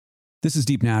This is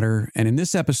Deep Natter, and in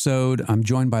this episode, I'm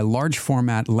joined by large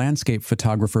format landscape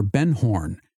photographer Ben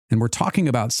Horn, and we're talking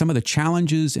about some of the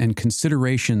challenges and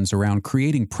considerations around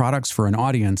creating products for an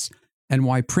audience and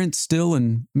why print still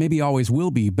and maybe always will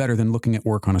be better than looking at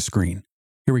work on a screen.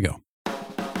 Here we go.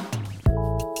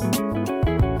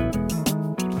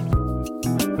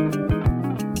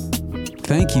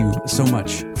 Thank you so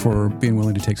much for being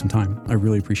willing to take some time. I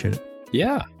really appreciate it.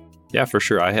 Yeah, for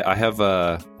sure. I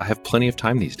have plenty of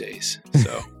time these days,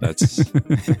 so that's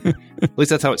at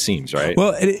least that's how it seems, right?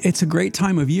 Well, it's a great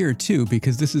time of year too,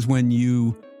 because this is when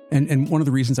you and one of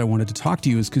the reasons I wanted to talk to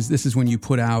you is because this is when you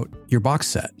put out your box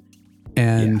set,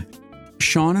 and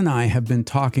Sean and I have been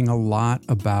talking a lot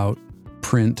about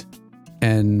print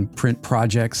and print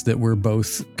projects that we're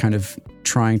both kind of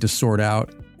trying to sort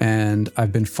out, and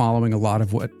I've been following a lot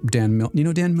of what Dan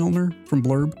Milner from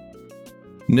Blurb?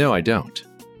 No, I don't.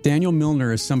 Daniel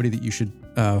Milner is somebody that you should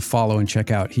follow and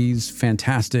check out. He's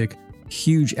fantastic,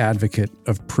 huge advocate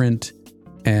of print,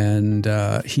 and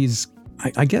he's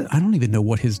I don't even know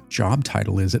what his job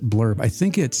title is at Blurb. I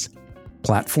think it's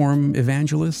platform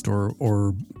evangelist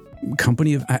or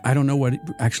company of I don't know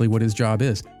what his job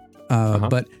is,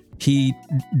 but he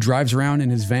drives around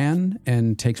in his van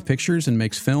and takes pictures and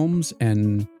makes films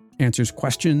and answers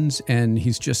questions, and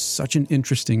he's just such an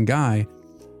interesting guy.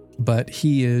 But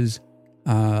he is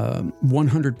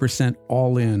 100%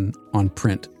 all in on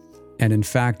print. And in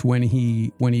fact, when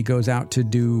he goes out to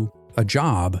do a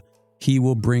job, he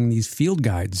will bring these field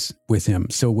guides with him.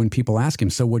 So when people ask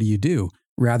him, so what do you do?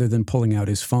 Rather than pulling out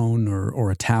his phone or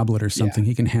a tablet or something,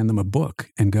 he can hand them a book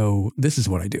and go, this is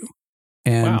what I do.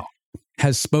 And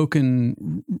has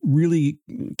spoken really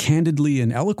candidly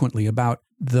and eloquently about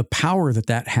the power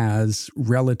that has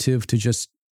relative to just,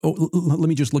 let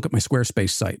me just look at my Squarespace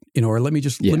site, or let me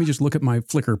just look at my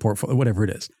Flickr portfolio, whatever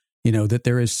it is, that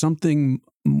there is something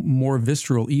more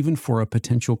visceral, even for a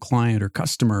potential client or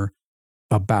customer,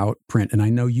 about print. And I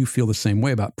know you feel the same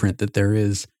way about print, that there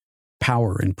is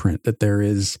power in print, that there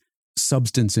is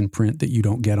substance in print that you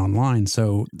don't get online.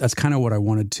 So that's kind of what I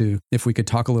wanted to, if we could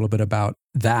talk a little bit about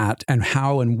that and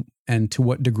how and to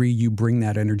what degree you bring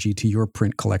that energy to your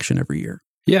print collection every year.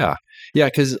 Yeah.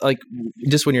 Because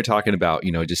just when you're talking about,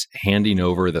 just handing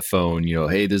over the phone,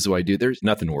 hey, this is what I do. There's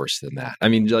nothing worse than that. I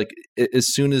mean,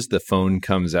 as soon as the phone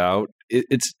comes out,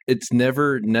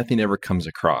 nothing ever comes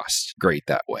across great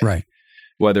that way. Right.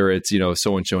 Whether it's,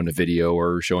 someone showing a video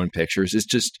or showing pictures,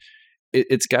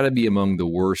 it's got to be among the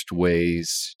worst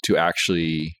ways to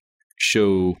actually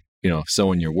show,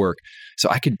 someone your work. So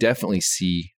I could definitely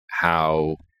see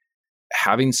how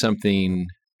having something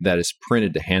that is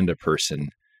printed to hand a person,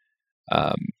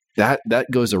 that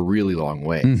goes a really long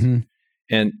way. Mm-hmm.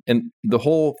 And the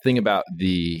whole thing about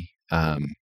the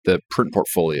print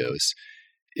portfolios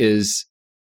is,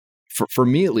 for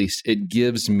me at least, it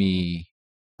gives me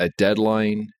a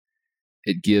deadline.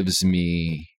 It gives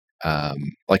me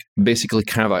basically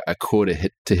kind of a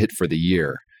quota to hit for the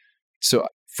year. So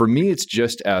for me, it's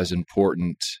just as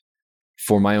important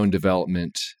for my own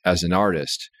development as an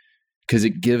artist, because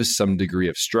it gives some degree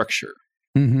of structure.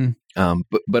 Mm-hmm.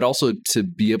 But also to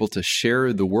be able to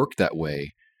share the work that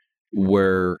way,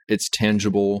 where it's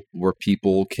tangible, where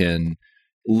people can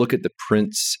look at the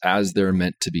prints as they're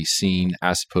meant to be seen,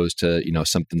 as opposed to,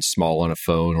 something small on a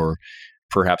phone, or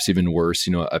perhaps even worse,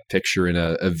 a picture in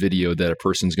a video that a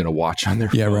person's going to watch on their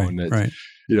phone. Right.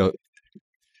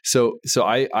 So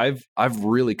I've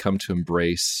really come to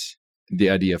embrace the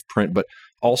idea of print, but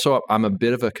also I'm a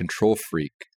bit of a control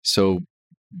freak. So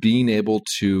being able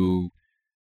to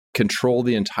control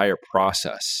the entire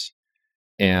process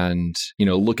and,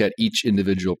 look at each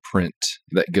individual print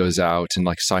that goes out and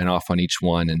sign off on each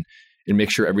one and make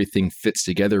sure everything fits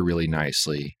together really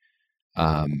nicely.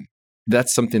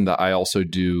 That's something that I also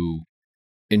do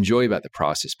enjoy about the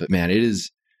process, but man, it's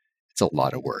a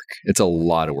lot of work. It's a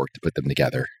lot of work to put them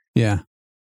together. Yeah.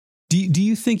 Do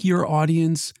you think your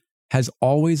audience has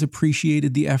always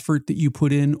appreciated the effort that you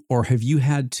put in, or have you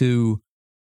had to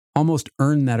almost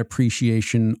earn that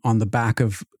appreciation on the back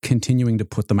of continuing to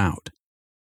put them out?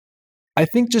 I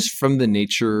think just from the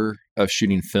nature of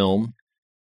shooting film,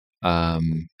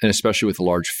 and especially with a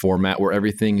large format where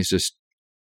everything is just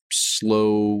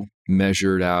slow,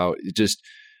 measured out, just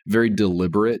very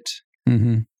deliberate.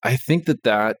 Mm-hmm. I think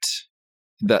that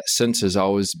sense has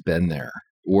always been there,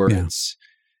 where it's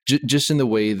just in the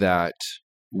way that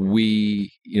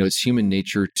we, it's human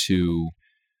nature to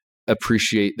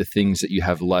appreciate the things that you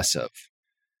have less of.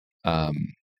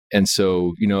 And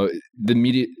so, the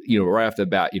immediate, right off the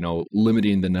bat,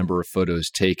 limiting the number of photos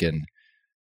taken,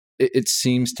 it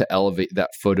seems to elevate that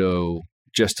photo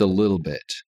just a little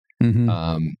bit. Mm-hmm.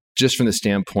 just from the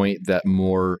standpoint that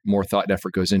more thought and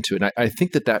effort goes into it. And I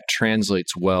think that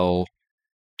translates well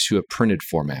to a printed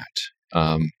format.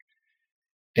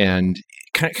 And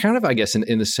kind of, I guess,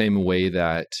 in the same way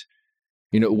that,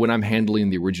 when I'm handling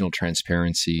the original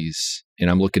transparencies and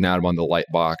I'm looking at them on the light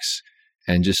box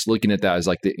and just looking at that as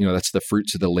like, that's the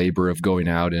fruits of the labor of going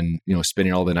out and,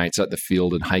 spending all the nights out the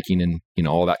field and hiking and,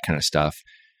 all that kind of stuff.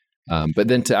 But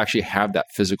then to actually have that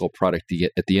physical product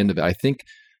at the end of it, I think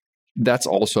that's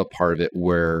also a part of it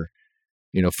where,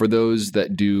 for those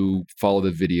that do follow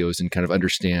the videos and kind of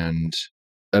understand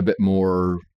a bit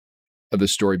more of the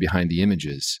story behind the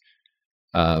images,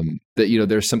 that,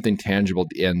 there's something tangible at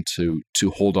the end to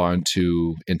hold on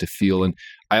to and to feel. And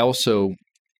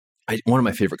one of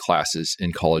my favorite classes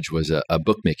in college was a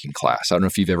bookmaking class. I don't know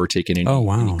if you've ever taken any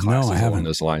classes along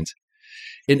those lines.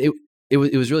 And it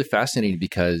was really fascinating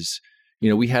because,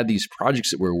 we had these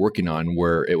projects that we were working on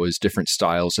where it was different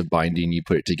styles of binding. You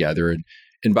put it together,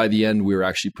 and by the end, we were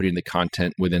actually putting the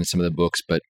content within some of the books.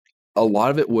 But a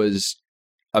lot of it was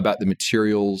about the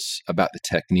materials, about the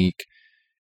technique.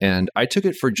 And I took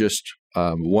it for just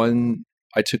one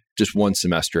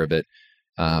semester of it.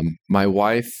 My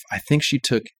wife, I think she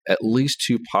took at least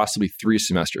 2, possibly 3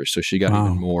 semesters. So she got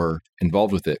even more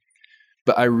involved with it.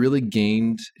 But I really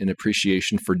gained an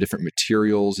appreciation for different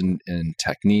materials and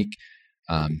technique.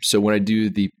 So when I do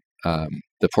the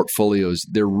portfolios,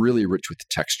 they're really rich with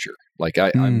texture. Like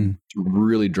I'm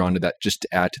really drawn to that, just to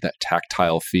add to that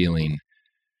tactile feeling,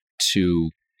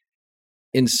 to,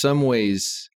 in some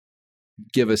ways,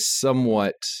 give a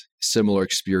somewhat similar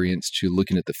experience to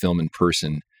looking at the film in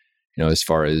person, as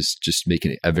far as just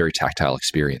making it a very tactile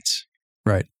experience.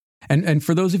 Right. And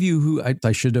for those of you who,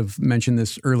 I should have mentioned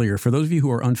this earlier, for those of you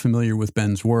who are unfamiliar with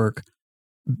Ben's work,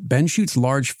 Ben shoots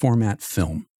large format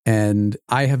film. And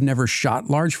I have never shot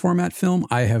large format film.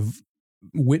 I have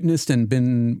witnessed and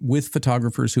been with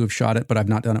photographers who have shot it, but I've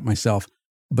not done it myself.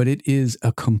 But it is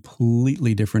a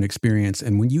completely different experience.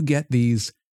 And when you get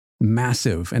these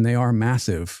massive, and they are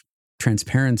massive,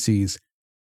 transparencies,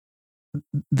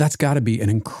 that's got to be an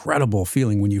incredible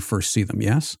feeling when you first see them,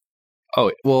 yes?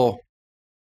 Oh, well,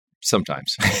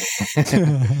 sometimes.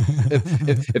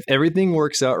 if everything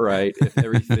works out right, if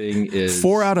everything is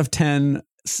 4 out of 10,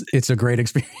 it's a great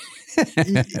experience.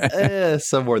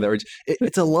 Somewhere there.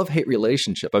 It's a love-hate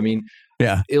relationship. I mean,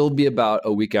 it'll be about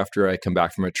a week after I come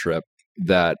back from a trip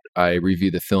that I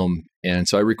review the film. And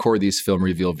so I record these film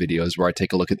reveal videos where I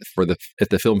take a look at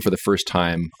the film for the first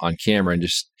time on camera, and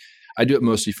I do it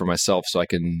mostly for myself so I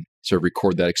can sort of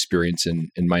record that experience and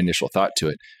my initial thought to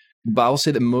it. But I'll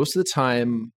say that most of the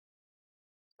time,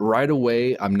 right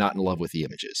away, I'm not in love with the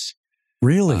images.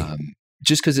 Really?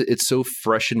 Just because it's so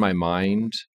fresh in my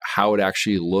mind how it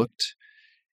actually looked.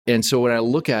 And so when I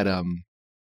look at them,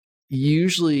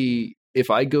 usually if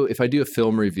I do a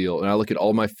film reveal and I look at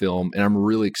all my film and I'm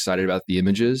really excited about the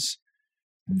images,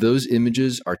 those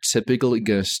images are typically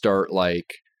going to start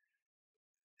like,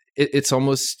 it's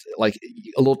almost like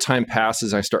a little time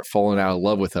passes, I start falling out of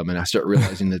love with them, and I start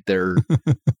realizing that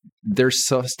there's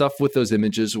stuff with those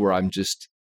images where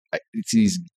it's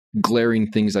these glaring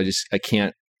things I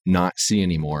can't not see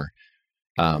anymore.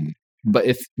 But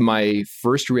if my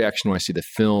first reaction when I see the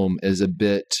film is a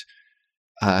bit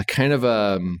kind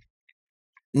of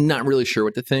not really sure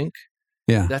what to think,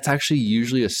 that's actually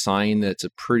usually a sign that it's a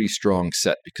pretty strong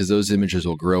set, because those images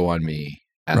will grow on me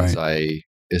as I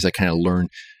kind of learn.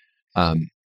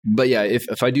 But yeah,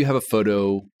 if I do have a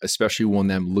photo, especially one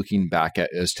that I'm looking back at,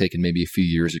 it was taken maybe a few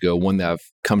years ago, one that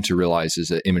I've come to realize is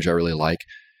an image I really like,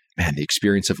 man, the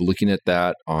experience of looking at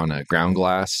that on a ground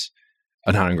glass,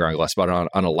 not on ground glass, but on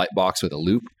a light box with a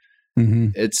loop,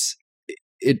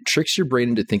 it tricks your brain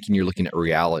into thinking you're looking at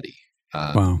reality.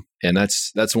 Wow. And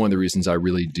that's one of the reasons I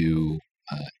really do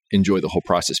enjoy the whole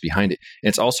process behind it. And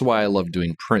it's also why I love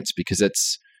doing prints, because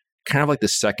it's kind of like the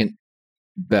second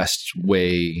best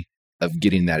way of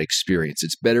getting that experience.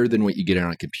 It's better than what you get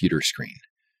on a computer screen.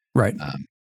 Right.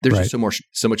 There's just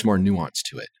so much more nuance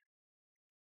to it.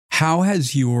 How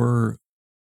has your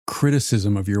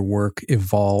criticism of your work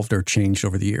evolved or changed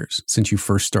over the years since you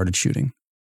first started shooting?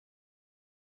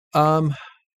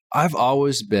 I've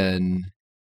always been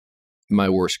my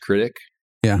worst critic.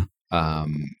 Yeah.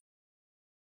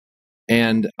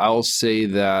 And I'll say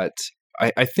that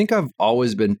I think I've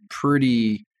always been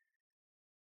pretty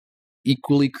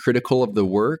equally critical of the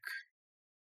work,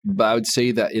 but I would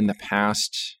say that in the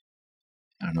past,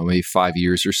 I don't know, maybe 5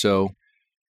 years or so,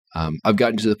 I've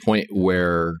gotten to the point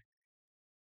where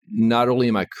not only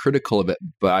am I critical of it,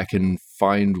 but I can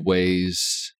find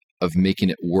ways of making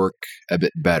it work a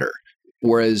bit better.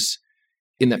 Whereas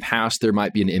in the past, there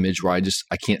might be an image where I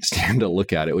can't stand to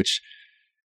look at it, which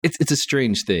it's a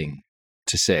strange thing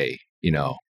to say,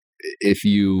 if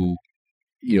you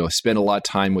spend a lot of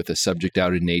time with a subject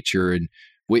out in nature and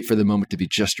wait for the moment to be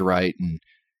just right and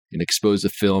expose the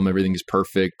film, everything is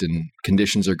perfect and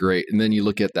conditions are great. And then you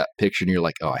look at that picture and you're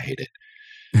like, oh, I hate it.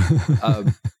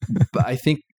 But I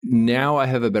think now I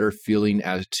have a better feeling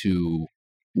as to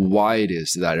why it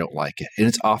is that I don't like it. And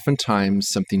it's oftentimes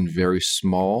something very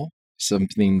small,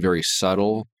 something very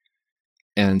subtle,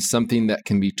 and something that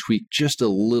can be tweaked just a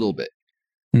little bit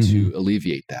to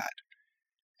alleviate that.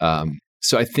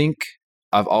 So I think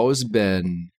I've always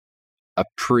been a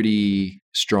pretty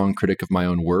strong critic of my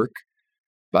own work,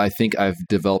 but I think I've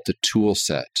developed a tool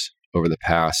set over the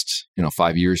past,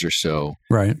 5 years or so,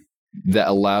 right, that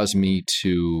allows me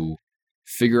to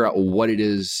figure out what it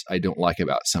is I don't like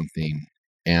about something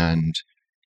and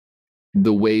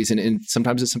the ways, and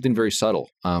sometimes it's something very subtle,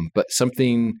 but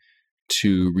something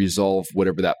to resolve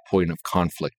whatever that point of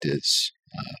conflict is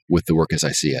with the work as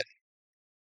I see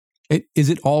it. Is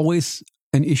it always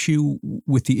an issue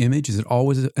with the image? Is it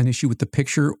always an issue with the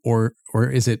picture, or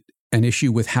is it an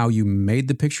issue with how you made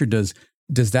the picture? Does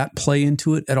that play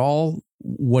into it at all?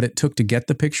 What it took to get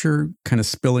the picture kind of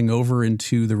spilling over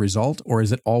into the result, or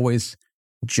is it always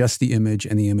just the image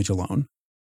and the image alone?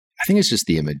 I think it's just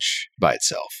the image by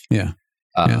itself. Yeah.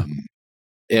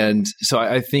 And so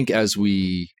I think as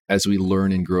we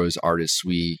learn and grow as artists,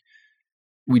 we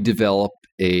develop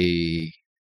a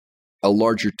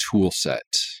larger tool set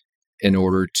in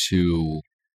order to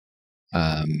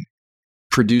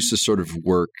produce the sort of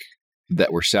work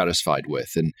that we're satisfied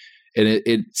with. And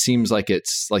it seems like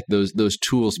it's like those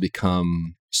tools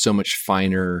become so much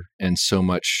finer and so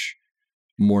much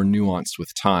more nuanced with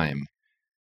time.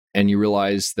 And you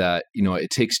realize that, it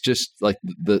takes just like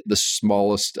the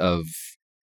smallest of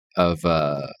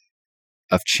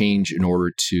change in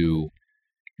order to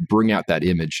bring out that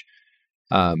image.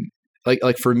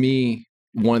 Like for me,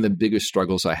 one of the biggest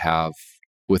struggles I have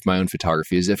with my own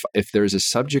photography is if there's a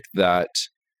subject that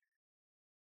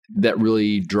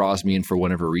really draws me in for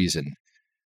whatever reason,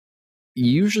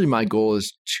 usually my goal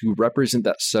is to represent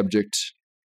that subject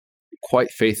quite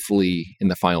faithfully in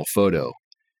the final photo.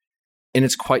 And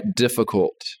it's quite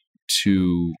difficult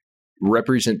to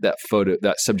represent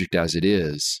that subject as it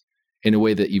is in a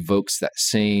way that evokes that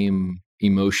same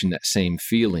emotion, that same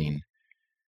feeling,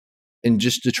 and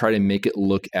just to try to make it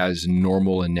look as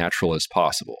normal and natural as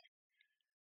possible.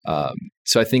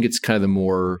 So I think it's kind of the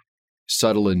more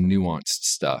subtle and nuanced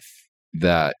stuff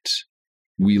that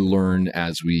we learn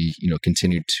as we,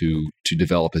 continue to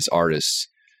develop as artists.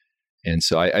 And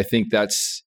so I think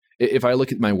that's, if I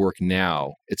look at my work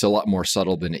now, it's a lot more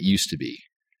subtle than it used to be,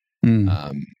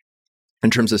 in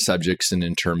terms of subjects and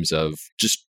in terms of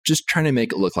just trying to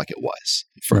make it look like it was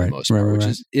for the most part, which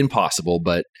is impossible.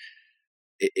 But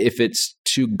if it's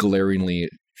too glaringly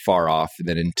far off,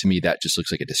 then to me, that just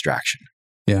looks like a distraction.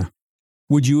 Yeah.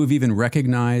 Would you have even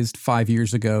recognized 5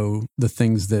 years ago the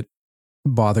things that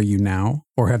bother you now?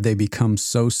 Or have they become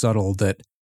so subtle that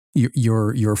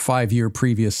your 5-year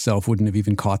previous self wouldn't have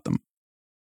even caught them?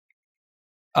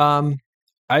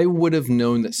 I would have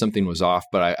known that something was off,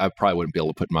 but I probably wouldn't be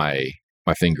able to put my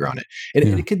finger on it.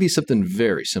 And it could be something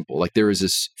very simple. Like there was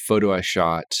this photo I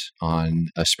shot on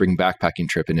a spring backpacking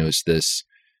trip, and it was this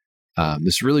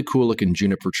really cool looking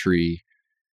juniper tree,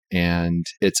 and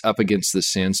it's up against the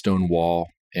sandstone wall,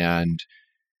 and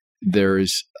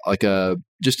there's like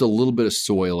just a little bit of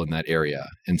soil in that area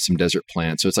and some desert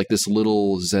plants. So it's like this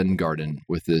little Zen garden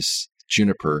with this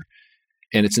juniper,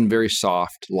 and it's in very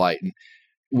soft light. And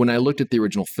when I looked at the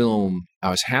original film, I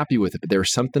was happy with it, but there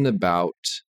was something about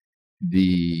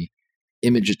the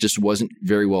image that just wasn't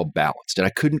very well balanced, and I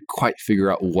couldn't quite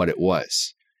figure out what it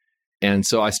was. And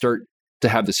so I start to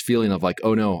have this feeling of like,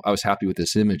 oh no, I was happy with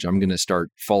this image. I'm going to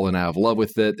start falling out of love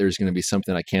with it. There's going to be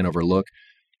something I can't overlook.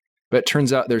 But it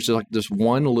turns out there's like this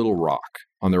one little rock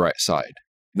on the right side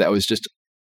that was just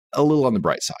a little on the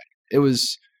bright side. It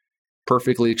was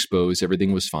perfectly exposed.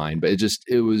 Everything was fine, but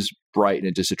it was bright, and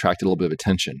it just attracted a little bit of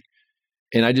attention.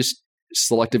 And I just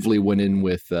selectively went in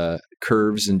with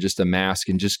curves and just a mask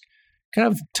and just kind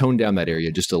of toned down that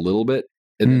area just a little bit.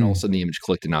 And then all of a sudden the image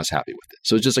clicked and I was happy with it.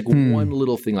 So it's just like one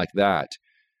little thing like that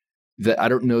I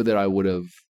don't know that I would have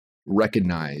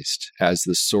recognized as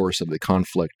the source of the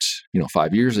conflict,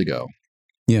 5 years ago.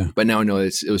 Yeah. But now I know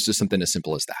it was just something as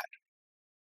simple as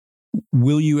that.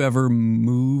 Will you ever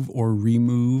move or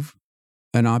remove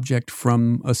an object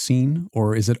from a scene,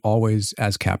 or is it always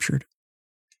as captured?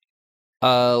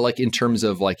 Like in terms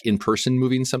of like in person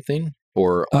moving something?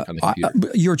 or on the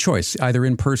computer? Your choice, either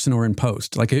in person or in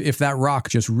post. Like if that rock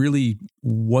just really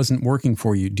wasn't working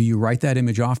for you, do you write that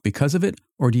image off because of it?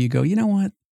 Or do you go, you know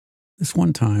what, this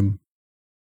one time,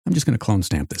 I'm just going to clone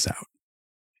stamp this out?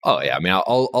 Oh yeah, I mean,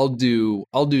 I'll do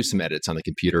some edits on the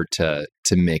computer to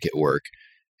make it work,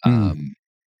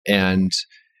 and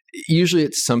usually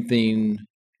it's something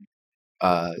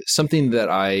that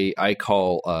I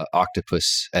call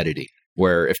octopus editing,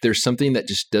 where if there's something that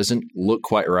just doesn't look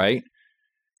quite right,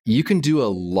 you can do a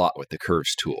lot with the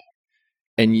curves tool,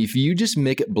 and if you just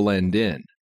make it blend in,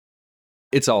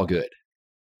 it's all good.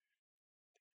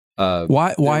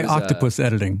 Why octopus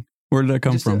editing? Where did that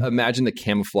come from? Imagine the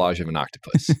camouflage of an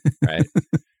octopus, right?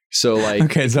 So like,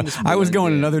 okay, so I was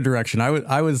going another direction.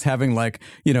 I was having like,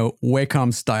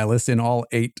 Wacom stylus in all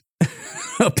 8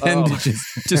 appendages,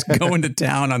 just going to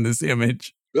town on this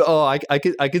image. Oh, I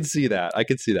could see that. I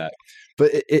could see that.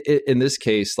 But in this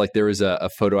case, like there was a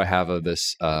photo I have of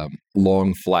this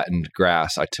long flattened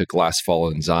grass I took last fall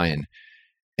in Zion,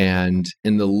 and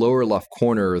in the lower left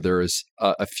corner there is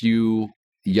a few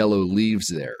yellow leaves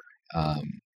there.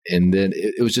 And then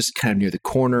it was just kind of near the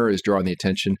corner, is drawing the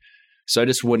attention. So I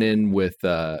just went in with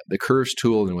the curves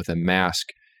tool and with a mask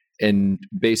and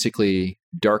basically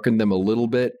darkened them a little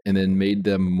bit and then made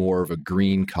them more of a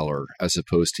green color as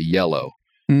opposed to yellow,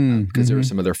 because there were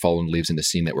some other fallen leaves in the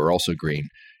scene that were also green.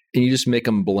 And you just make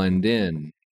them blend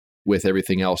in with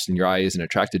everything else, and your eye isn't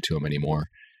attracted to them anymore.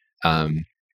 And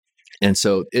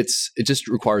so it just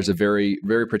requires a very,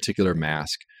 very particular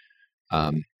mask.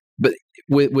 But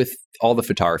with all the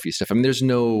photography stuff, I mean, there's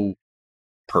no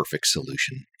perfect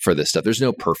solution for this stuff. There's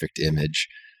no perfect image.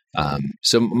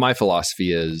 So my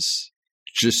philosophy is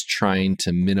just trying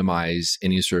to minimize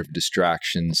any sort of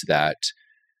distractions that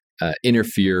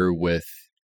interfere with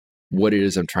what it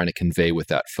is I'm trying to convey with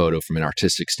that photo from an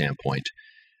artistic standpoint.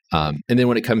 And then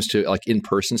when it comes to like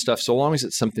in-person stuff, so long as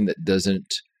it's something that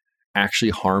doesn't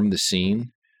actually harm the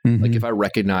scene, like if I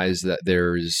recognize that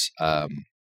there's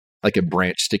like a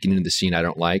branch sticking into the scene I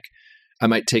don't like, I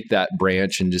might take that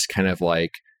branch and just kind of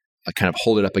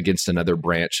hold it up against another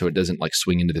branch so it doesn't like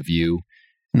swing into the view.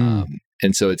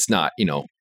 And so it's not,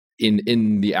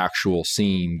 in the actual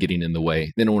scene getting in the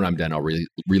way. Then when I'm done, I'll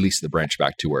release the branch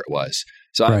back to where it was.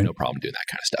 So I have no problem doing that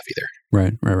kind of stuff either.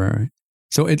 Right.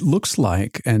 So it looks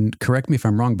like, and correct me if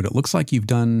I'm wrong, but it looks like you've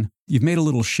made a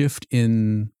little shift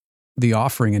in the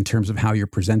offering in terms of how you're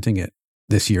presenting it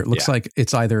this year. It looks like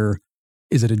it's either,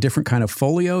 is it a different kind of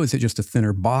folio? Is it just a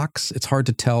thinner box? It's hard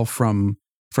to tell from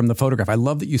the photograph. I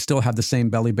love that you still have the same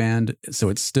belly band, so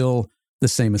it's still the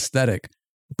same aesthetic.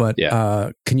 But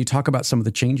can you talk about some of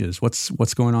the changes?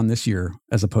 What's going on this year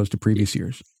as opposed to previous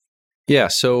years? Yeah,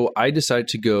 so I decided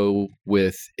to go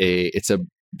with it's a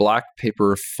black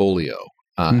paper folio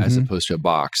as opposed to a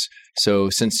box. So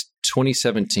since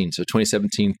 2017 through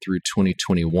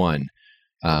 2021,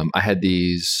 I had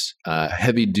these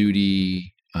heavy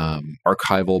duty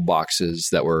archival boxes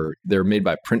they're made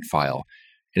by Printfile,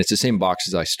 and it's the same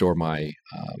boxes I store my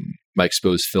my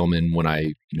exposed film in when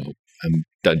I'm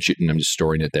done shooting. I'm just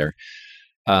storing it there,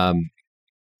 and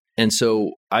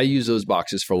so I use those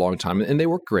boxes for a long time, and they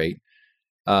work great.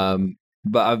 But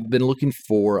I've been looking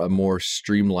for a more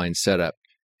streamlined setup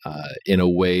in a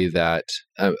way that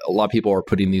a lot of people are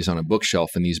putting these on a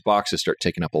bookshelf, and these boxes start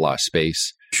taking up a lot of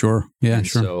space. Sure, yeah, and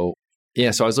sure.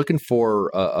 So I was looking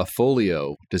for a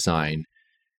folio design,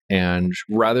 and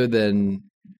rather than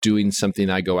doing something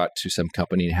I go out to some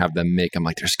company and have them make, I'm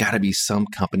like, there's got to be some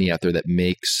company out there that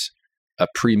makes a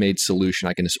pre-made solution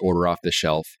I can just order off the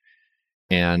shelf.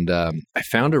 And I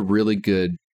found a really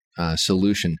good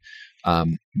solution.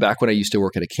 Back when I used to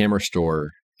work at a camera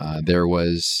store, there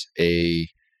was a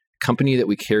company that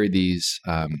we carried these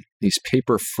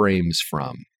paper frames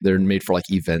from. They're made for like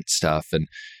event stuff,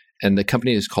 and the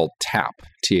company is called TAP,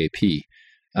 T-A-P.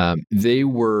 They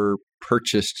were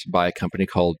purchased by a company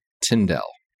called Tyndall.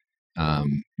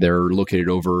 They're located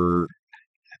over,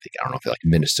 I don't know if they're like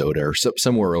Minnesota or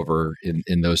somewhere over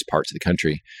in those parts of the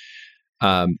country.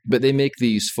 But they make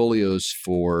these folios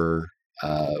for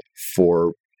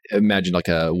imagine like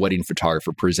a wedding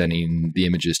photographer presenting the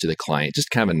images to the client, just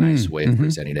kind of a nice way of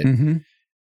presenting it.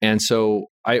 And so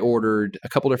I ordered a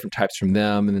couple different types from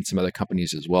them and then some other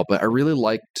companies as well. But I really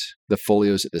liked the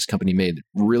folios that this company made.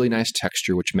 Really nice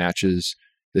texture, which matches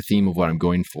the theme of what I'm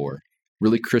going for.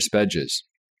 Really crisp edges.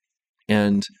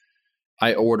 And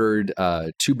I ordered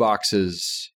 2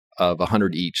 boxes of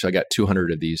 100 each. So I got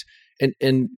 200 of these.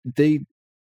 And the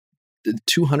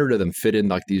 200 of them fit in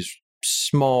like these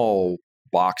small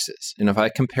boxes. And if I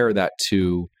compare that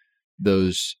to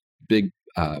those big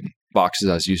boxes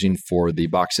I was using for the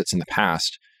box sets in the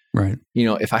past, Right.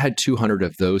 If I had 200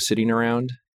 of those sitting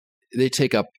around, they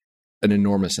take up an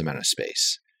enormous amount of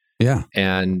space. Yeah.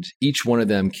 And each one of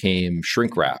them came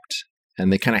shrink wrapped,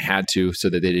 and they kind of had to so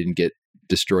that they didn't get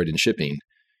destroyed in shipping.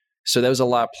 So that was a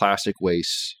lot of plastic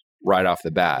waste right off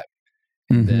the bat.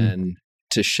 And then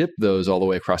to ship those all the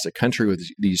way across the country with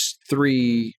these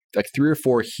three or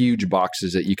four huge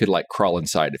boxes that you could like crawl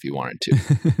inside if you wanted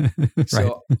to. Right.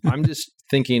 So I'm just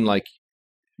thinking like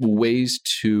ways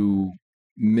to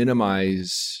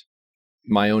minimize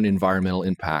my own environmental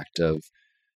impact of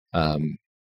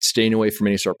staying away from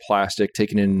any sort of plastic,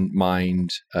 taking in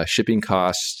mind shipping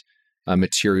costs,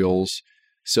 materials.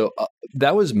 So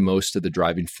that was most of the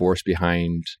driving force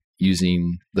behind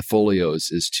using the folios,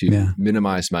 is to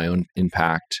minimize my own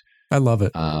impact. I love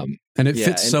it. And it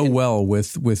fits so well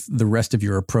with the rest of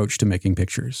your approach to making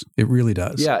pictures. It really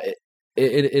does. Yeah.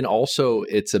 And also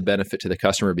it's a benefit to the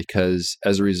customer because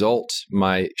as a result,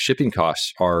 my shipping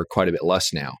costs are quite a bit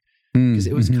less now. Because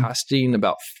it was costing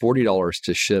about $40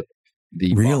 to ship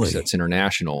the box that's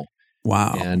international.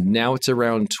 Wow. And now it's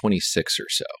around 26 or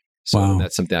so. So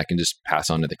that's something I can just pass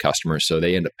on to the customer. So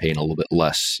they end up paying a little bit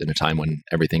less in a time when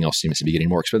everything else seems to be getting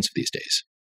more expensive these days.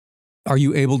 Are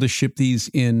you able to ship these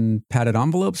in padded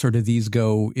envelopes, or do these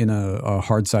go in a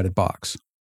hard-sided box?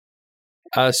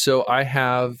 So I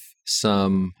have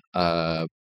some,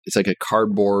 it's like a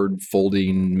cardboard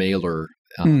folding mailer,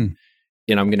 and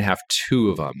I'm going to have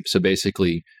two of them. So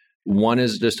basically, one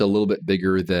is just a little bit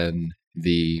bigger than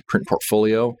the print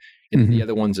portfolio, and the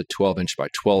other one's a 12-inch by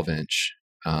 12-inch.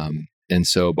 And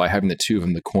so by having the two of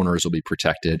them, the corners will be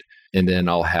protected, and then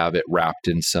I'll have it wrapped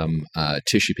in some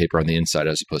tissue paper on the inside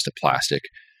as opposed to plastic.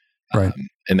 Right.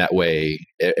 And that way,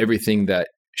 everything that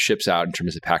ships out in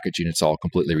terms of packaging, it's all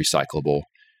completely recyclable,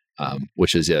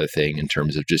 which is the other thing in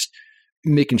terms of just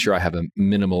making sure I have a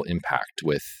minimal impact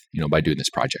with, by doing this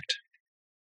project.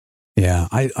 Yeah,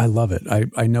 I love it.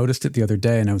 I noticed it the other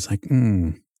day and I was like,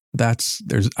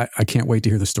 I can't wait to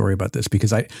hear the story about this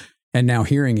because and now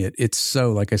hearing it, it's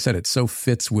so, like I said, it so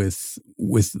fits with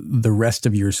the rest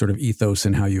of your sort of ethos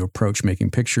and how you approach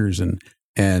making pictures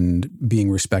and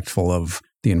being respectful of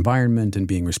the environment and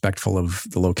being respectful of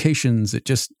the locations.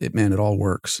 It all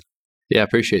works. Yeah, I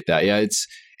appreciate that. Yeah,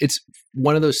 it's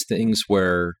one of those things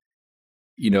where,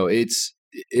 it's,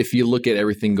 if you look at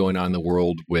everything going on in the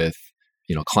world with,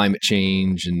 climate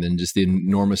change and then just the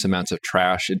enormous amounts of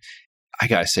trash, and I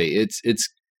gotta say, it's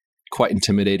quite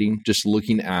intimidating just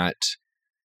looking at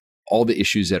all the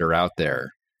issues that are out there.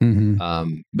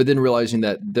 But then realizing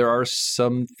that there are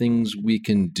some things we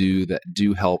can do that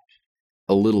do help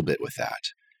a little bit with that.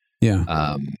 Yeah.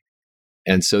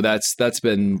 And so that's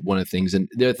been one of the things. And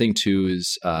the other thing too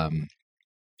is,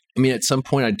 at some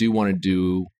point I do want to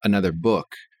do another book,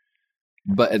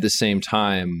 but at the same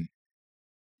time,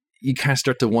 you kind of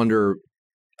start to wonder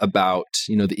about,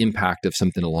 the impact of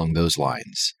something along those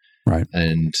lines. Right.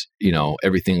 And,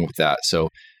 everything with that. So,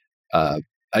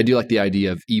 I do like the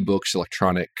idea of ebooks,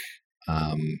 electronic,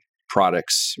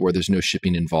 products where there's no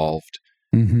shipping involved,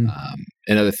 and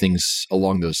other things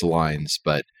along those lines.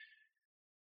 But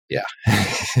yeah,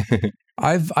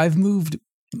 I've moved,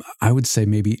 I would say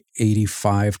maybe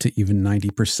 85 to even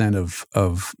 90%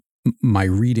 of my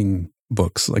reading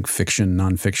books, like fiction,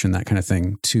 nonfiction, that kind of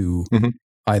thing, to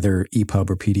either EPUB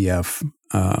or PDF,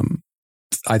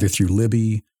 either through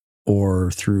Libby or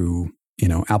through,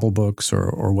 Apple Books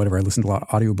or whatever. I listen to a lot of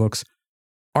audiobooks.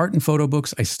 Art and photo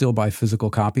books, I still buy physical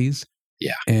copies.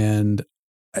 Yeah. And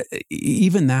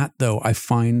even that, though, I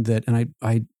find that, and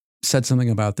I said something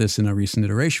about this in a recent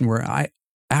iteration where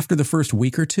after the first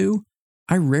week or two,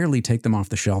 I rarely take them off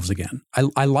the shelves again.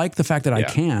 I like the fact that I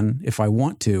can if I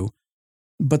want to,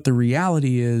 but the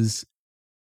reality is,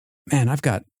 man, I've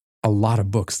got a lot of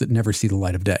books that never see the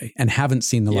light of day and haven't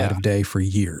seen the light of day for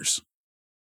years.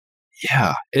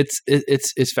 Yeah,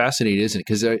 it's fascinating, isn't it?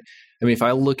 Because if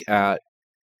I look at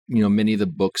many of the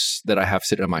books that I have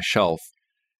sitting on my shelf,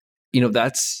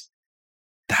 that's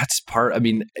part.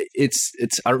 It's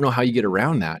I don't know how you get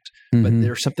around that, but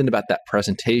there's something about that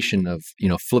presentation of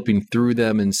flipping through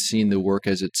them and seeing the work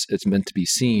as it's meant to be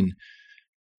seen.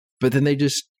 But then they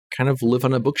just kind of live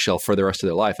on a bookshelf for the rest of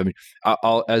their life.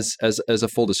 I'll as a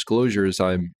full disclosure, as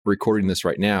I'm recording this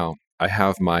right now, I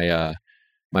have my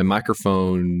my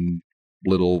microphone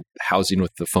little housing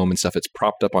with the foam and stuff. It's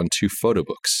propped up on two photo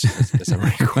books as I'm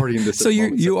recording this. So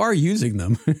you are using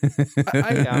them.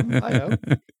 I am.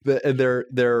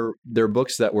 They're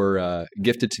books that were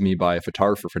gifted to me by a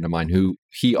photographer friend of mine who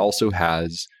he also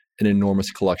has an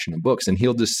enormous collection of books, and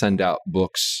he'll just send out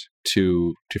books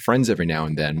to friends every now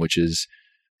and then, which is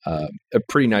a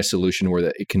pretty nice solution where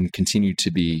that it can continue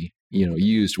to be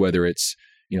used, whether it's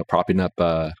propping up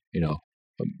a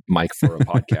mic for a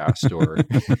podcast or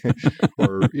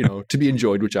to be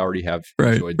enjoyed, which I already have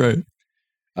enjoyed. Right.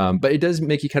 But it does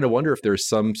make you kind of wonder if there's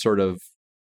some sort of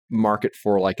market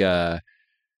for like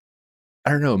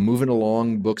moving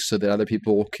along books so that other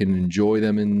people can enjoy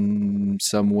them in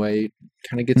some way.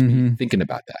 Kind of gets me thinking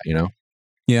about that,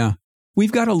 Yeah.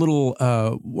 We've got a little,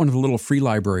 one of the little free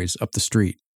libraries up the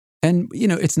street. And,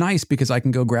 it's nice because I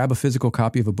can go grab a physical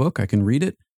copy of a book, I can read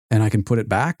it, and I can put it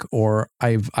back. Or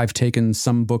I've taken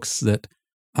some books that,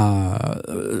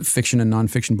 fiction and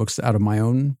nonfiction books out of my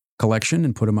own collection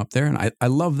and put them up there. And I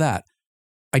love that.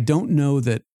 I don't know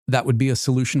that would be a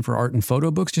solution for art and photo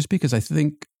books, just because I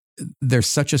think there's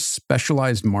such a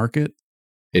specialized market.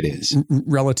 It is.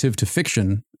 Relative to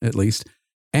fiction, at least.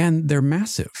 And they're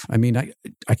massive. I mean, I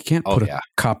can't put a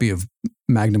copy of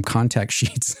Magnum contact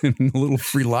sheets in a little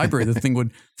free library. The thing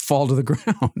would fall to the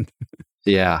ground.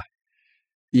 Yeah.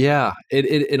 Yeah.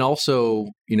 And also,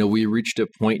 we reached a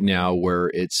point now where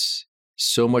it's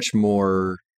so much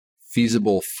more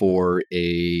feasible for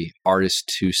a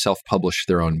artist to self-publish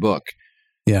their own book.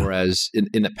 Yeah. Whereas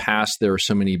in the past, there were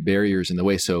so many barriers in the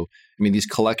way. So, these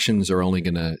collections are only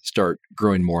going to start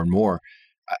growing more and more.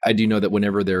 I do know that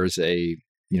whenever there's a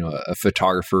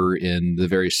photographer in the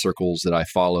various circles that I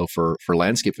follow for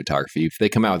landscape photography, if they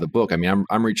come out with a book,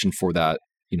 I'm reaching for that,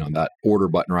 that order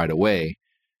button right away.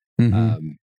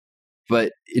 Mm-hmm.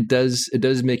 But it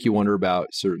does make you wonder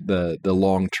about sort of the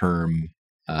long term,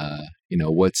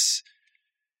 there's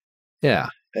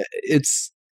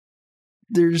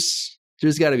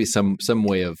got to be some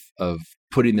way of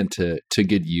putting them to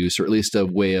good use, or at least a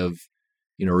way of,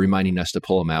 reminding us to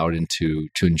pull them out and to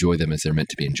enjoy them as they're meant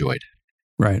to be enjoyed.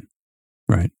 Right.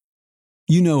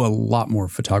 You know a lot more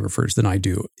photographers than I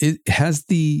do. It has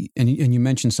and you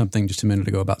mentioned something just a minute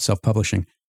ago about self-publishing.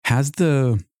 Has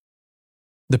the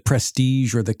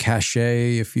prestige or the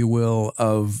cachet, if you will,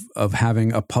 of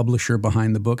having a publisher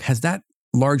behind the book, has that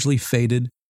largely faded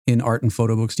in art and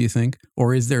photo books, do you think?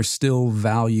 Or is there still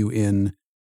value in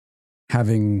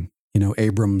having,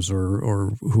 Abrams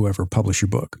or whoever publish your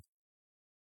book?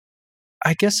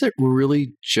 I guess it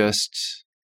really just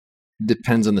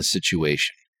depends on the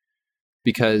situation,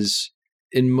 because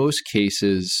in most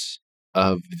cases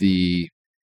of the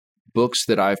books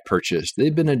that I've purchased,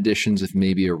 they've been editions of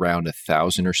maybe around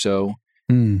 1,000 or so,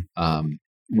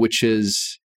 which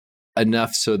is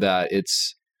enough so that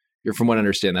from what I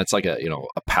understand, that's like a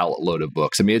pallet load of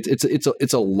books.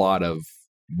 It's a lot of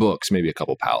books, maybe a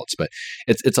couple pallets, but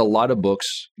it's a lot of books.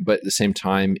 But at the same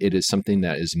time, it is something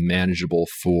that is manageable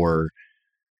for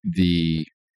the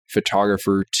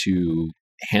photographer to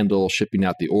handle shipping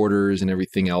out the orders and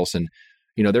everything else. And,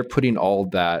 they're putting all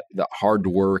that hard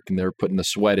work and they're putting the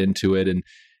sweat into it and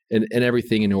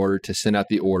everything in order to send out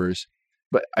the orders.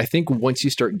 But I think once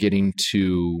you start getting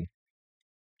to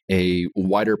a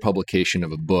wider publication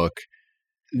of a book,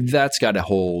 that's got to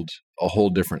hold a whole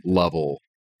different level.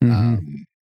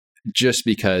 Just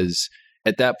because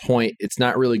at that point, it's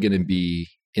not really going to be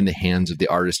in the hands of the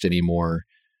artist anymore.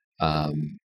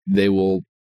 They will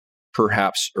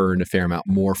perhaps earn a fair amount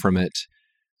more from it.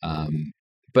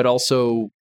 But also,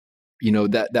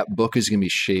 that book is going to be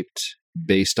shaped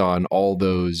based on all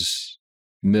those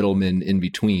middlemen in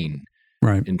between,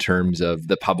 right? In terms of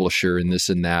the publisher and this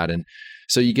and that. And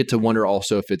so you get to wonder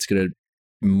also if it's going to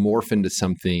morph into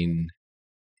something,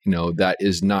 that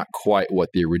is not quite what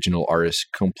the original artist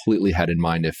completely had in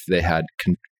mind if they had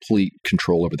complete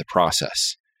control over the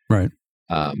process. Right.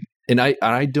 And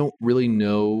I don't really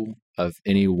know of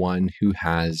anyone who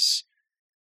has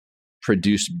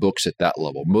produced books at that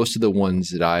level. Most of the ones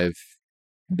that I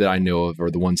know of,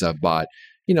 or the ones I've bought,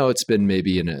 it's been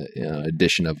maybe in an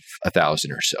edition of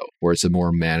 1,000 or so, where it's a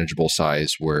more manageable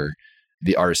size, where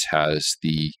the artist has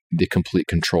the complete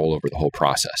control over the whole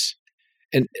process.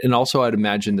 And also, I'd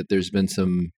imagine that there's been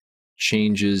some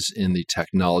changes in the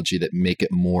technology that make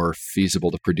it more feasible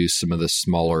to produce some of the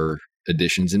smaller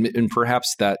editions, and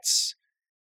perhaps that's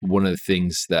one of the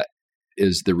things that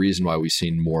is the reason why we've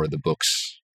seen more of the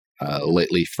books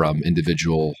lately from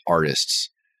individual artists.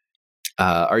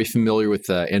 Are you familiar with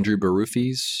Andrew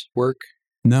Baruffi's work?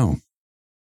 No.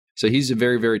 So he's a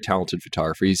very, very talented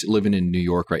photographer. He's living in New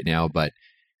York right now, but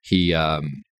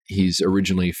he's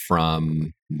originally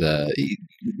he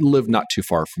lived not too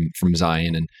far from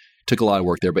Zion and took a lot of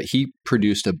work there. But he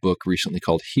produced a book recently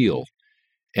called Heal,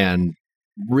 and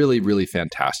really, really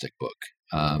fantastic book.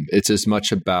 It's as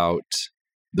much about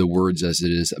the words as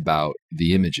it is about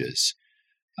the images.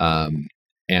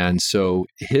 And so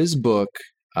his book,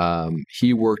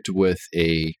 he worked with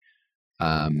a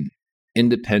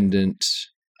independent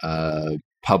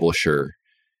publisher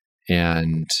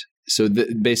And so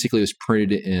basically it was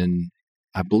printed in,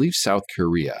 I believe, South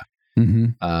Korea.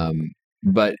 Mm-hmm.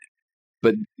 But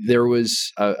there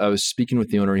was, I was speaking with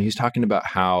the owner, and he's talking about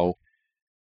how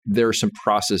there are some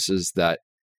processes that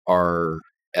are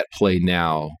at play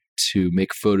now to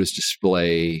make photos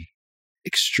display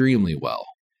extremely well,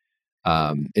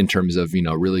 in terms of,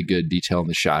 really good detail in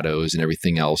the shadows and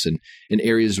everything else, and in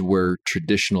areas where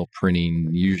traditional printing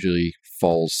usually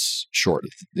falls short,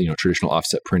 traditional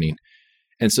offset printing.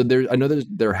 And so I know that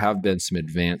there have been some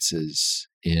advances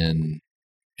in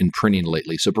printing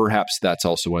lately. So perhaps that's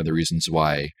also one of the reasons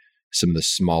why some of the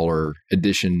smaller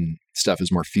edition stuff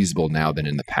is more feasible now than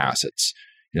in the past. It's,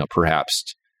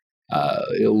 perhaps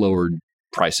lowered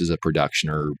prices of production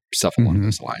or stuff along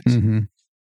those lines. Mm-hmm.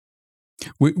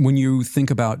 When you think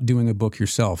about doing a book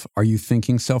yourself, are you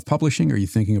thinking self-publishing? Are you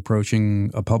thinking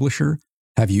approaching a publisher?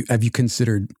 Have you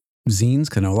considered zines?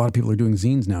 Because I know a lot of people are doing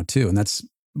zines now too. And that's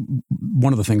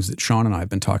one of the things that Sean and I have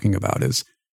been talking about, is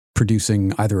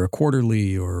producing either a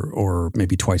quarterly or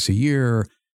maybe twice a year,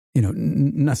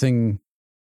 nothing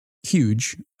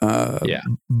huge,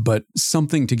 but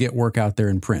something to get work out there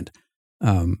in print.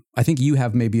 I think you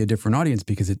have maybe a different audience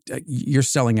because you're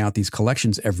selling out these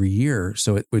collections every year.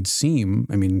 So it would seem,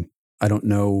 I don't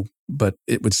know, but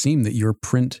it would seem that your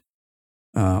print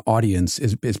audience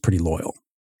is pretty loyal.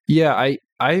 Yeah,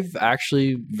 I've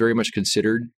actually very much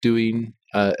considered doing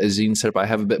a zine setup. I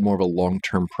have a bit more of a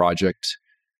long-term project,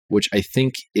 which I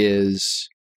think is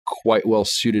quite well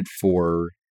suited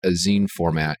for a zine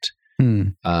format.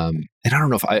 And I don't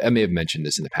know if I may have mentioned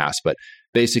this in the past, but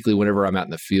basically whenever I'm out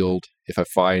in the field, if I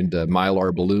find a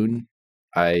Mylar balloon,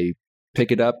 I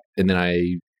pick it up and then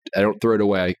I don't throw it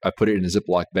away. I put it in a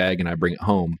Ziploc bag and I bring it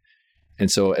home. And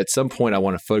so at some point I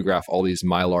want to photograph all these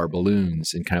Mylar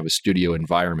balloons in kind of a studio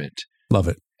environment. Love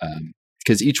it.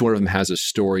 Because each one of them has a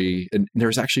story. And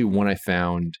there's actually one I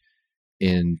found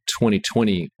in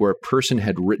 2020 where a person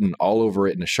had written all over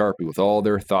it in a Sharpie with all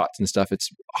their thoughts and stuff. It's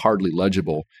hardly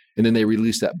legible. And then they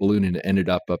released that balloon and it ended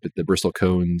up at the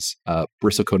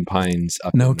Bristlecone Pines.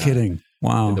 No kidding.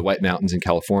 Wow. In the White Mountains in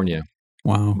California.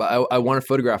 Wow. But I want to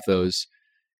photograph those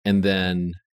and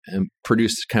then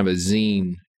produce kind of a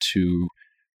zine to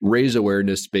raise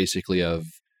awareness basically of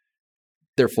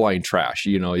they're flying trash.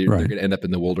 They're going to end up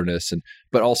in the wilderness.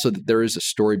 But also that there is a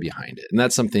story behind it. And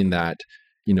that's something that,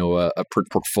 a print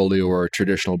portfolio or a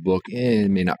traditional book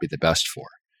may not be the best for.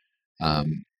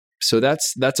 So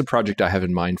that's a project I have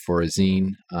in mind for a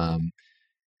zine.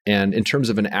 And in terms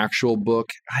of an actual book,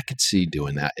 I could see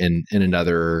doing that in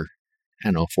another,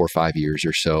 4 or 5 years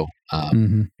or so.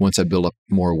 Once I build up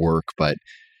more work, but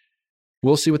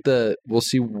we'll see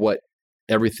what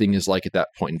everything is like at that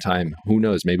point in time. Who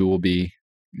knows? Maybe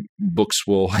books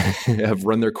will have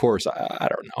run their course. I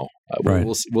don't know. Right.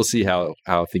 We'll see how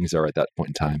things are at that point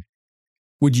in time.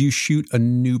 Would you shoot a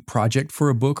new project for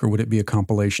a book, or would it be a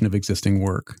compilation of existing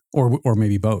work, or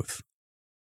maybe both?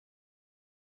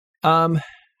 I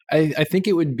think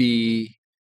it would be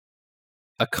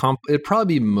it'd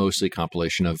probably be mostly a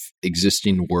compilation of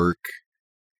existing work.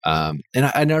 And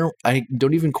I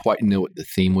don't even quite know what the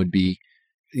theme would be.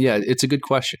 Yeah, it's a good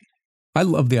question. I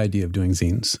love the idea of doing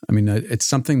zines. It's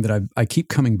something that I keep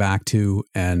coming back to,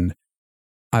 and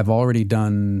I've already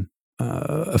done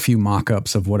a few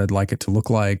mock-ups of what I'd like it to look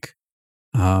like.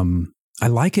 I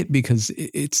like it because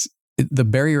the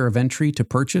barrier of entry to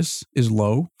purchase is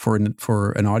low for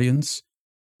an audience.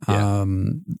 Yeah.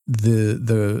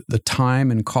 The time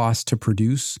and cost to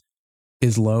produce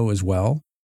is low as well.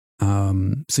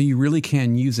 So you really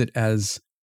can use it as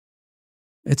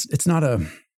it's kind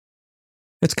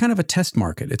of a test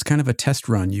market. It's kind of a test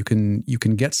run. You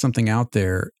can get something out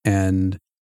there and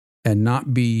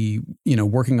not be,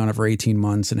 working on it for 18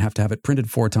 months and have to have it printed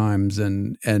 4 times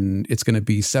and it's going to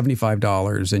be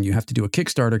 $75 and you have to do a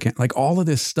Kickstarter, like all of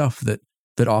this stuff that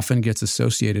often gets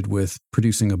associated with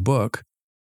producing a book.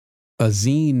 A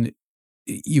zine,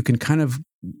 you can kind of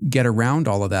get around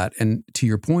all of that. And to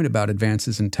your point about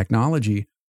advances in technology,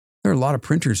 there are a lot of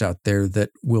printers out there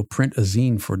that will print a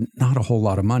zine for not a whole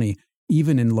lot of money.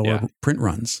 Even in lower print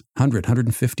runs, 100,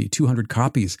 150, 200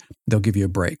 copies, they'll give you a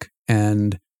break.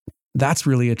 And that's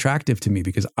really attractive to me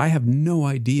because I have no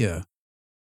idea,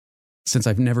 since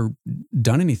I've never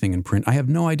done anything in print, I have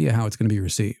no idea how it's going to be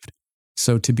received.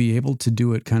 So to be able to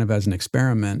do it kind of as an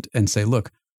experiment and say,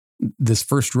 look, this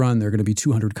first run, there are going to be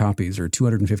 200 copies or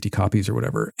 250 copies or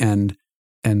whatever, and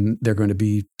they're going to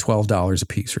be $12 a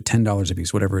piece or $10 a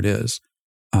piece, whatever it is.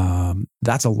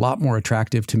 That's a lot more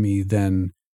attractive to me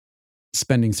than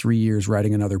spending 3 years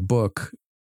writing another book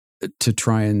to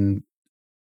try and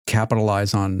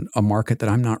capitalize on a market that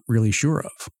I'm not really sure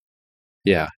of.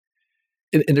 Yeah.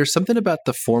 And there's something about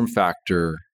the form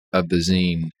factor of the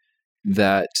zine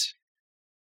that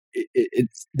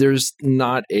there's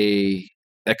not a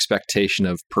expectation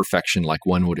of perfection like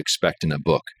one would expect in a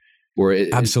book, where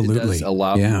it does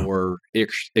allow more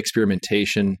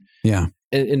experimentation. Yeah.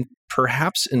 And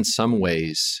perhaps in some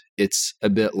ways it's a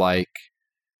bit like,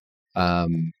 I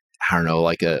don't know,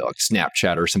 like a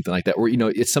Snapchat or something like that, where,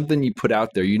 it's something you put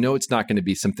out there, it's not going to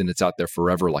be something that's out there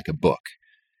forever, like a book.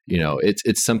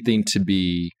 It's something to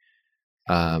be,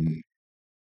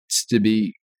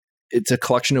 it's a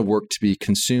collection of work to be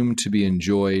consumed, to be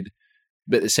enjoyed.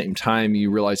 But at the same time,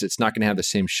 you realize it's not going to have the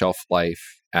same shelf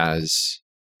life as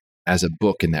a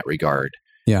book in that regard.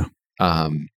 Yeah.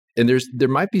 And there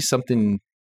might be something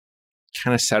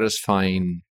kind of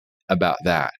satisfying about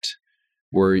that,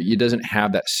 where it doesn't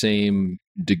have that same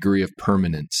degree of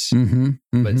permanence,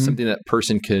 but something that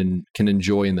person can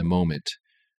enjoy in the moment.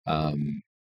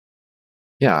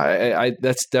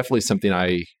 That's definitely something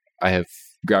I have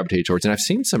gravitated towards, and I've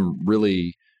seen some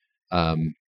really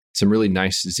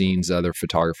nice zines other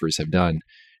photographers have done.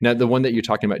 Now, the one that you're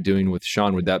talking about doing with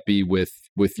Sean, would that be with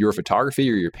your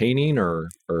photography or your painting, or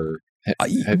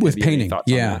with painting?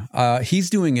 Yeah, he's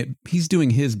doing it. He's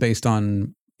doing his based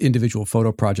on individual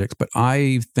photo projects, but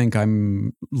I think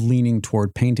I'm leaning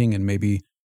toward painting and maybe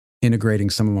integrating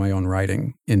some of my own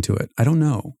writing into it. I don't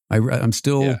know. I'm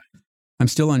still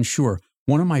unsure.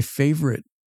 One of my favorite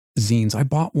zines, I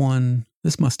bought one.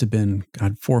 This must have been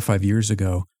 4 or 5 years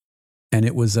ago, and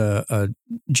it was a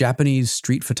Japanese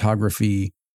street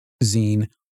photography zine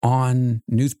on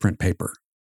newsprint paper.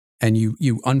 And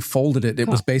you unfolded it. It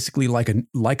was basically like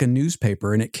a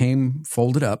newspaper, and it came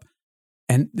folded up.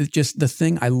 And just the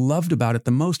thing I loved about it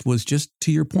the most was, just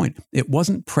to your point, it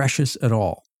wasn't precious at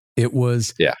all. It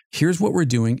was, here's what we're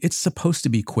doing. It's supposed to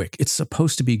be quick. It's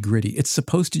supposed to be gritty. It's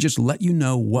supposed to just let you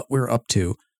know what we're up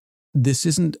to. This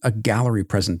isn't a gallery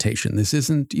presentation. This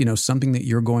isn't, something that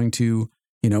you're going to,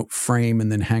 frame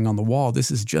and then hang on the wall.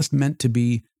 This is just meant to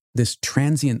be this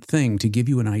transient thing to give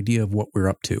you an idea of what we're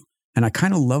up to. And I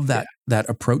kind of love that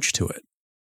approach to it.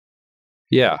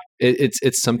 Yeah,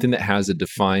 it's something that has a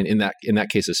defined, in that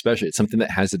case especially, it's something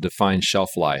that has a defined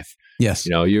shelf life. Yes,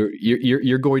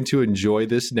 you're going to enjoy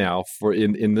this now for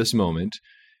in this moment,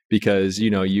 because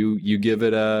you give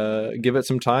it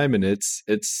some time, and it's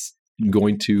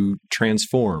going to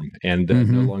transform and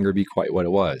no longer be quite what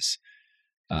it was.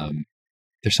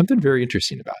 There's something very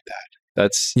interesting about that.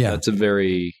 That's a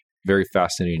very, very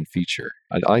fascinating feature.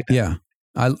 I like that. Yeah.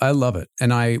 I love it.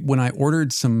 And when I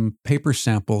ordered some paper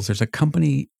samples, there's a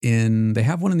company they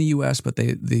have one in the US, but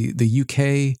the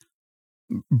UK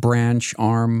branch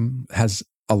arm has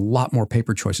a lot more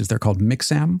paper choices. They're called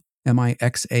Mixam,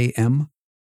 Mixam.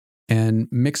 And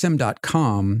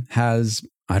Mixam.com has,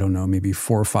 I don't know, maybe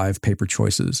 4 or 5 paper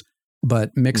choices,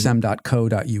 but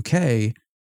Mixam.co.uk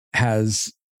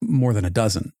has more than a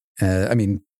dozen.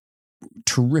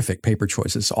 Terrific paper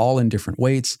choices, all in different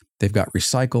weights. They've got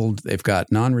recycled, they've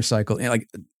got non-recycled, like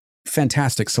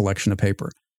fantastic selection of paper.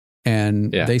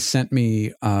 And they sent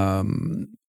me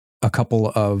a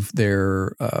couple of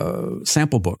their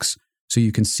sample books, so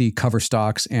you can see cover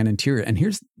stocks and interior. And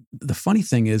here's the funny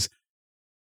thing is,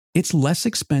 it's less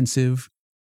expensive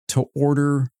to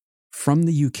order from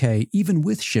the UK, even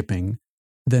with shipping,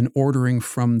 than ordering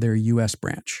from their US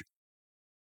branch.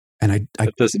 And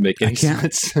that doesn't make any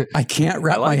sense. I can't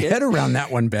wrap my head around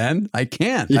that one, Ben. I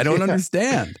can't. I don't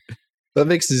understand. That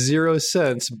makes 0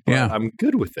 sense, but I'm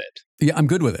good with it. Yeah, I'm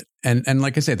good with it. And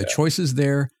like I say, the choice is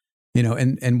there,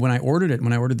 and when I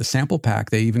ordered the sample pack,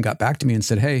 they even got back to me and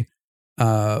said, hey,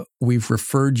 we've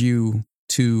referred you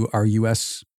to our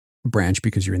US branch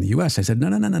because you're in the US. I said, no.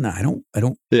 I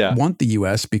don't want the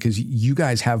US, because you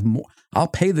guys have more. I'll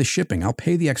pay the shipping. I'll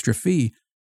pay the extra fee.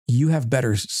 You have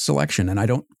better selection. And I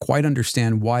don't quite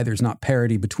understand why there's not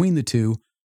parity between the two,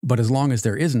 but as long as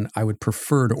there isn't, I would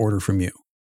prefer to order from you.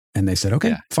 And they said,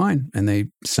 okay, fine. And they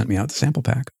sent me out the sample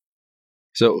pack.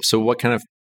 So what kind of,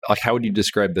 how would you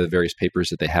describe the various papers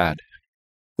that they had?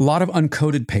 A lot of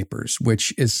uncoated papers,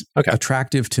 which is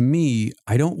attractive to me.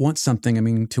 I don't want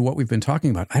something, to what we've been talking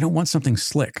about, I don't want something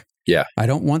slick. Yeah. I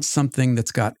don't want something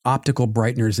that's got optical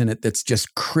brighteners in it that's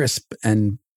just crisp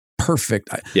and perfect.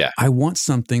 I want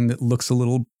something that looks a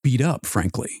little beat up,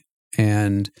 frankly.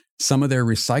 And some of their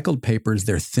recycled papers,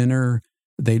 they're thinner.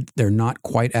 They're not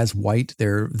quite as white.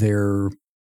 They're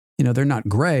not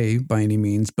gray by any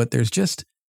means, but there's just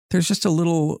a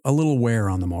little wear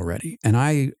on them already. And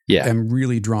I am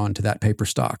really drawn to that paper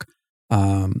stock.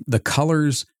 The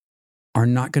colors are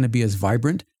not going to be as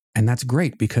vibrant, and that's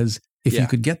great, because if you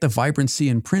could get the vibrancy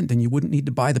in print, then you wouldn't need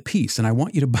to buy the piece. And I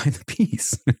want you to buy the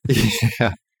piece.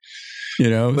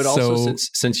 But also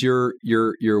since your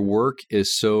work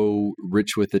is so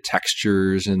rich with the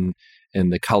textures and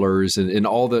the colors and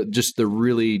all the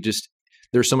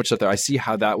there's so much stuff there. I see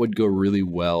how that would go really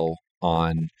well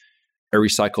on a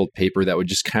recycled paper that would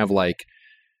just kind of like,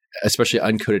 especially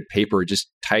uncoated paper, just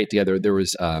tie it together. There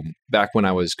was back when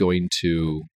I was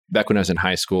in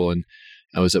high school and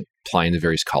I was applying to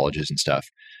various colleges and stuff.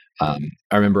 I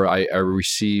remember I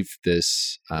received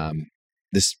this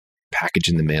package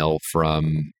in the mail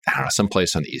from, I don't know,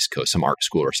 someplace on the East Coast, some art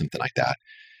school or something like that.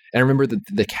 And I remember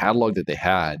the catalog that they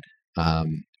had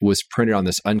was printed on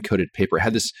this uncoated paper. It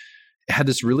had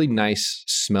this really nice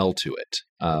smell to it.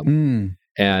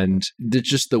 And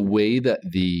just the way that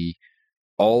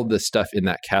all the stuff in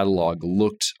that catalog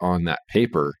looked on that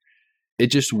paper, it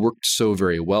just worked so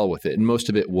very well with it. And most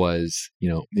of it was,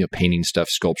 painting stuff,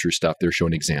 sculpture stuff. They're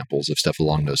showing examples of stuff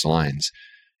along those lines.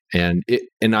 And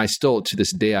I still, to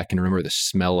this day, I can remember the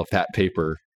smell of that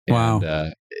paper and,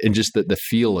 and just the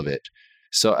feel of it.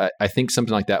 So I think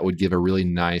something like that would give a really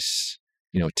nice,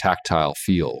 tactile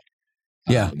feel.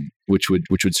 Which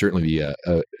would certainly be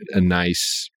a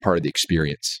nice part of the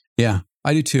experience. Yeah,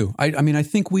 I do too. I mean, I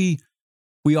think we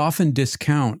often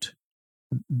discount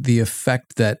the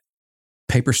effect that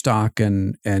paper stock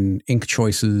and ink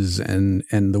choices and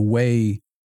the way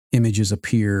images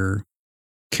appear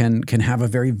can have a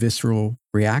very visceral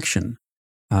reaction.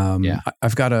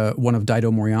 I've got one of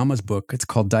Daido Moriyama's book. It's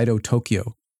called Daido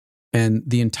Tokyo. And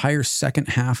the entire second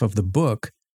half of the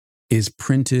book is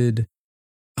printed.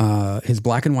 His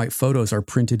black and white photos are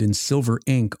printed in silver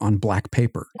ink on black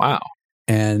paper. Wow.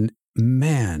 And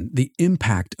man, the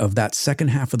impact of that second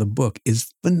half of the book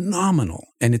is phenomenal.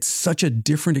 And it's such a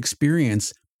different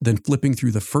experience than flipping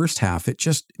through the first half. It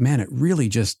really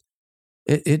just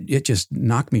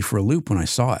knocked me for a loop when I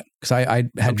saw it, because I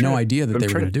had no idea that they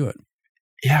were going to do it.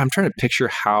 Yeah, I'm trying to picture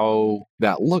how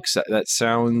that looks. That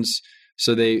sounds,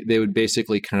 so they would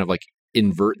basically kind of like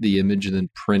invert the image and then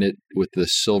print it with the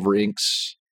silver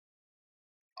inks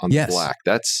on the black.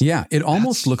 It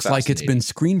almost looks like it's been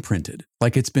screen printed.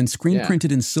 Like it's been screen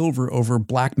printed in silver over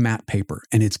black matte paper,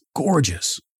 and it's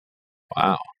gorgeous.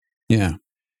 Wow. Yeah.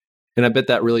 And I bet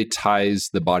that really ties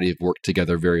the body of work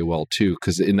together very well too,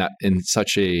 because in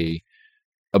such a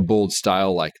bold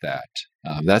style like that,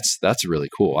 that's really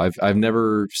cool. I've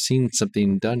never seen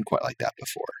something done quite like that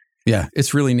before. Yeah,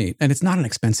 it's really neat, and it's not an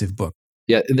expensive book.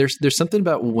 Yeah, and there's something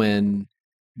about when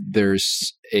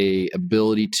there's a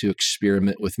ability to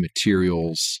experiment with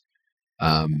materials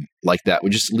like that,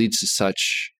 which just leads to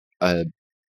such a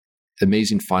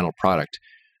amazing final product.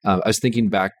 I was thinking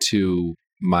back to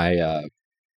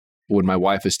when my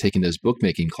wife was taking those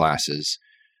bookmaking classes.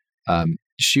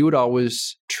 She would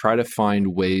always try to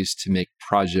find ways to make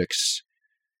projects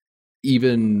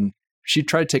she'd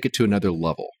try to take it to another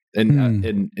level,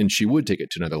 and she would take it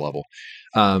to another level.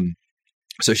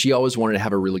 So she always wanted to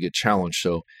have a really good challenge.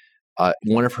 So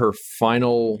one of her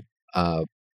final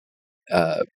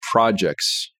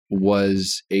projects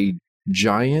was a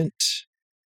giant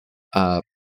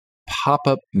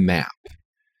pop-up map.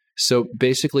 So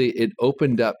basically it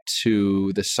opened up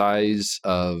to the size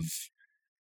of,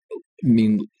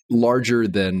 larger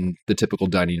than the typical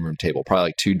dining room table, probably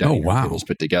like two dining room tables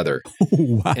put together.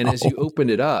 Wow. And as you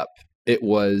opened it up, it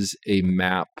was a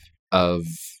map of,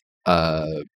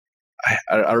 I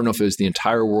don't know if it was the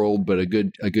entire world, but a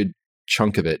good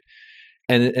chunk of it.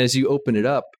 And as you open it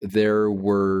up, there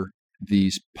were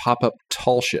these pop-up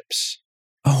tall ships.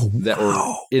 That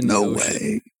were in the ocean.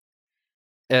 Way.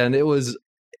 And it was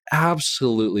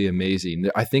absolutely amazing.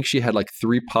 I think she had like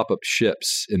 3 pop-up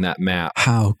ships in that map.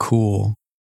 How cool.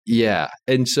 Yeah.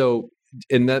 And so,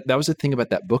 and that was the thing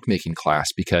about that bookmaking class,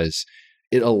 because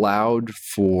it allowed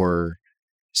for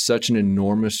such an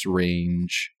enormous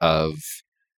range of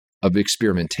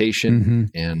experimentation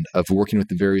and of working with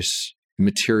the various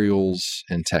materials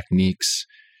and techniques.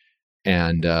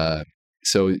 And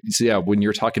so yeah, when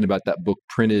you're talking about that book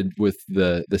printed with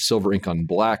the silver ink on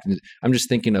black, I'm just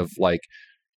thinking of like,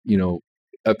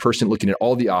 a person looking at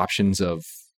all the options of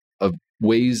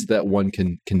ways that one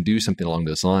can do something along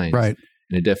those lines. Right.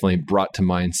 And it definitely brought to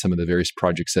mind some of the various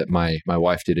projects that my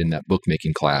wife did in that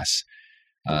bookmaking class.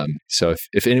 So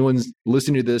if anyone's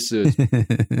listening to this,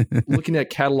 looking at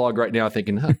catalog right now,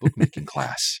 thinking, bookmaking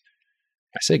class,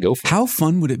 I say go for it. How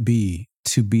fun would it be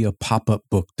to be a pop-up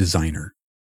book designer?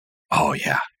 Oh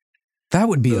yeah. That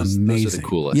would be amazing. Those are the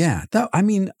coolest. Yeah.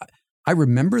 I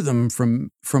remember them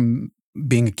from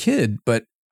being a kid, but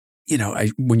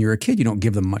when you're a kid, you don't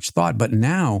give them much thought. But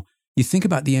now you think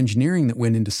about the engineering that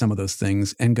went into some of those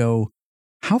things and go,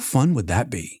 how fun would that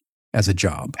be as a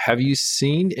job? Have you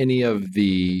seen any of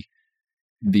the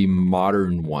the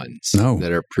modern ones No.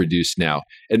 that are produced now.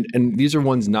 And these are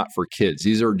ones not for kids.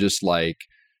 These are just like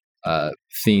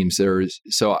themes. The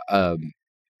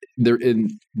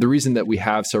reason that we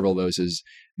have several of those is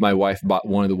my wife bought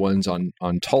one of the ones on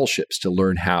tall ships to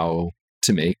learn how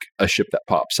to make a ship that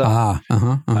pops up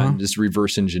and just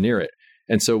reverse engineer it.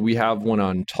 And so we have one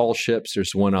on tall ships.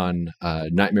 There's one on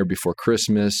Nightmare Before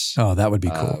Christmas. Oh, that would be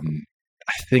cool.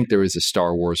 I think there is a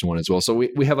Star Wars one as well. So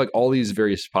we have like all these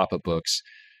various pop-up books,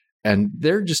 and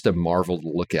they're just a marvel to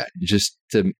look at,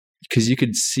 because you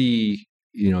could see,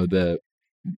 the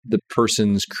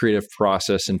person's creative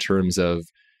process in terms of,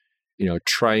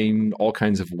 trying all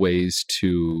kinds of ways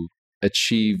to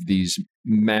achieve these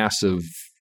massive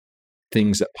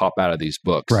things that pop out of these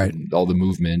books, right? And all the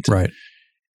movement, right?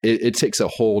 It takes a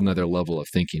whole nother level of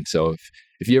thinking. So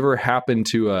if you ever happen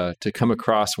to come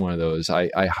across one of those, I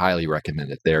highly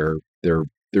recommend it.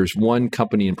 There's one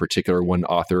company in particular, one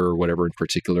author or whatever in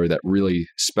particular that really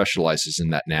specializes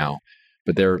in that now,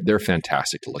 but they're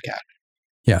fantastic to look at.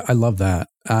 Yeah, I love that.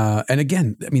 And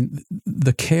again, I mean,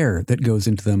 the care that goes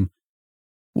into them,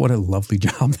 what a lovely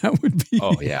job that would be.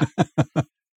 Oh, yeah.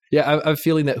 Yeah, I'm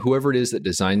feeling that whoever it is that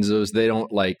designs those, they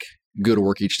don't like go to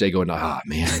work each day going,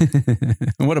 man.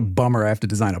 What a bummer. I have to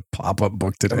design a pop-up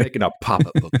book today. I'm making a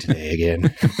pop-up book today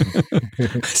again.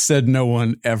 Said no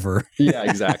one ever. Yeah,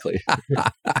 exactly.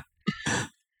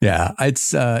 Yeah,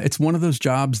 it's one of those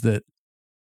jobs that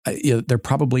there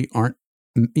probably aren't,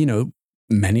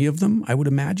 many of them, I would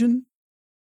imagine.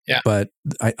 Yeah. But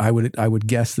I would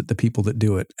guess that the people that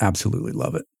do it absolutely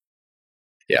love it.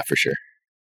 Yeah, for sure.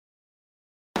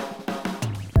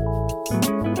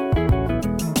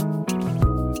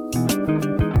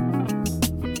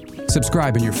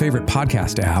 Subscribe in your favorite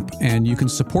podcast app, and you can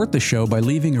support the show by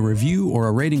leaving a review or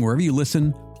a rating wherever you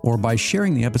listen, or by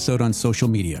sharing the episode on social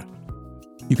media.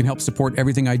 You can help support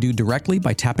everything I do directly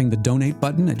by tapping the donate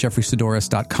button at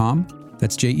jeffreysaddoris.com.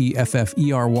 That's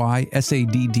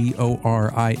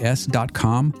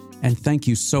JeffreySaddoris.com. And thank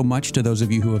you so much to those of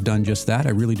you who have done just that. I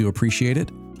really do appreciate it.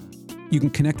 You can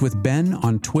connect with Ben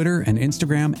on Twitter and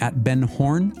Instagram at Ben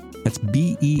Horn. That's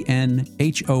BenHorne.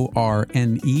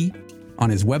 On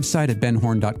his website at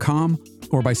benhorn.com,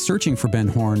 or by searching for Ben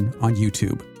Horn on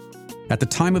YouTube. At the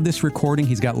time of this recording,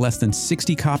 he's got less than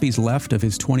 60 copies left of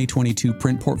his 2022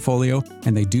 print portfolio,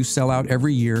 and they do sell out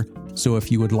every year. So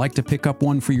if you would like to pick up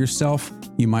one for yourself,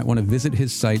 you might want to visit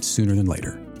his site sooner than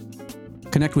later.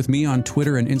 Connect with me on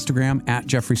Twitter and Instagram at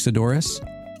Jeffrey Saddoris,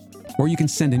 or you can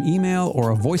send an email or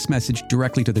a voice message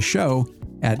directly to the show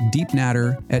at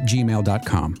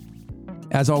deepnatter@gmail.com.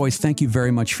 As always, thank you very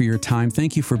much for your time.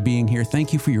 Thank you for being here.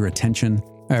 Thank you for your attention.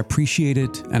 I appreciate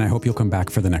it, and I hope you'll come back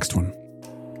for the next one.